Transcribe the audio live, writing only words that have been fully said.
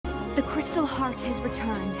The crystal heart has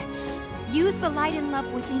returned. Use the light and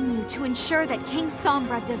love within you to ensure that King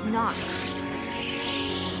SOMBRA does not.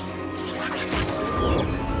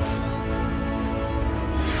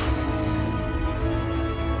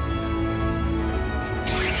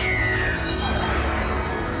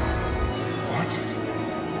 What?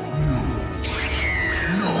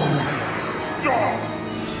 No, stop!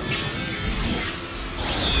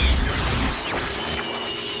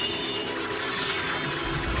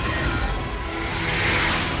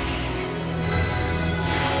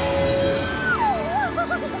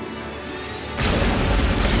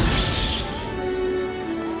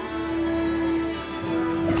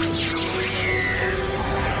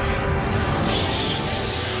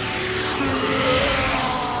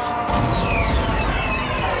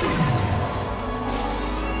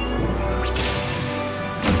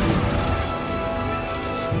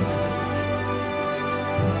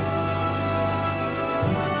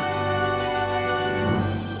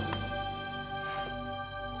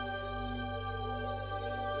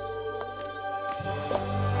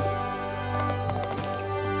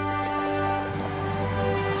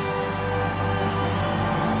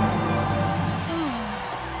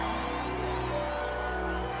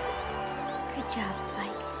 Good job, Spike.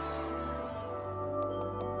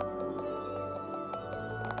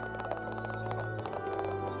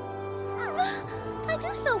 I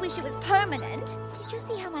do so wish it was permanent. Did you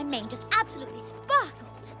see how my mane just absolutely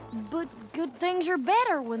sparkled? But good things are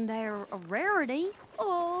better when they're a rarity.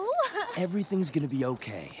 Oh. Everything's gonna be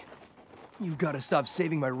okay. You've got to stop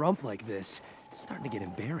saving my rump like this. It's starting to get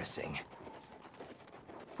embarrassing.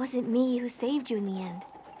 Wasn't me who saved you in the end.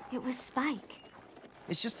 It was Spike.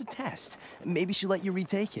 It's just a test. Maybe she'll let you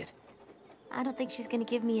retake it. I don't think she's gonna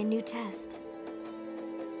give me a new test.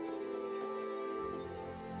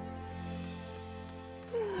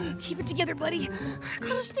 Keep it together, buddy.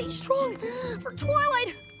 Gotta stay strong for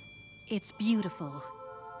Twilight. It's beautiful.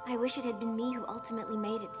 I wish it had been me who ultimately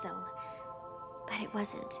made it so. But it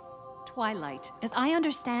wasn't. Twilight, as I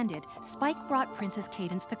understand it, Spike brought Princess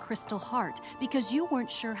Cadance the Crystal Heart because you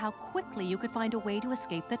weren't sure how quickly you could find a way to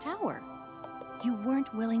escape the tower. You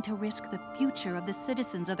weren't willing to risk the future of the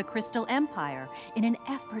citizens of the Crystal Empire in an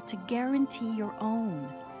effort to guarantee your own.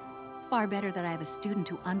 Far better that I have a student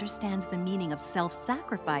who understands the meaning of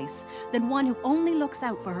self-sacrifice than one who only looks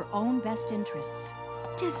out for her own best interests.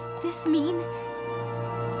 Does this mean...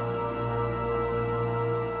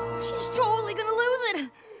 She's totally gonna lose it.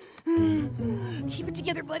 Keep it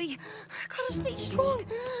together, buddy. Gotta stay strong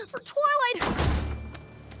for Twilight.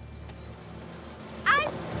 I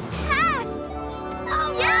passed!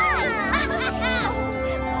 Oh, yeah!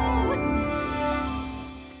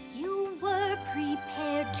 You were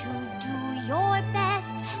prepared to do your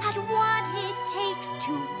best at what it takes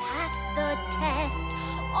to pass the test.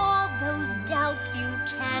 All those doubts you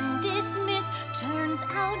can dismiss. Turns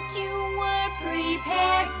out you were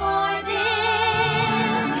prepared for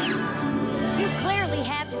this. You clearly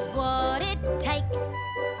have just what it takes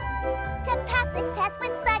to pass a test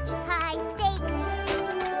with such high stakes.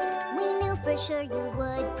 We knew for sure you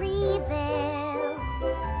would prevail.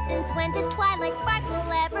 Since when does Twilight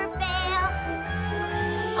Sparkle ever fail?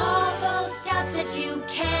 All those doubts that you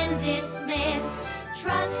can dismiss.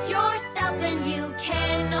 Trust yourself and you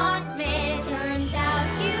cannot miss. Turns out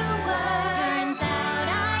you were. Turns out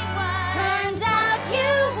I was. Turns out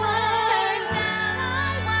you were. Turns out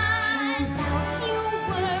I was. Turns out you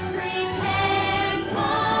were prepared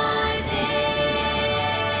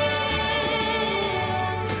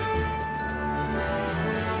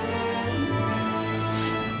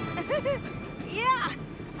Yeah,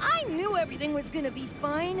 I knew everything was gonna be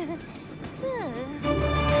fine.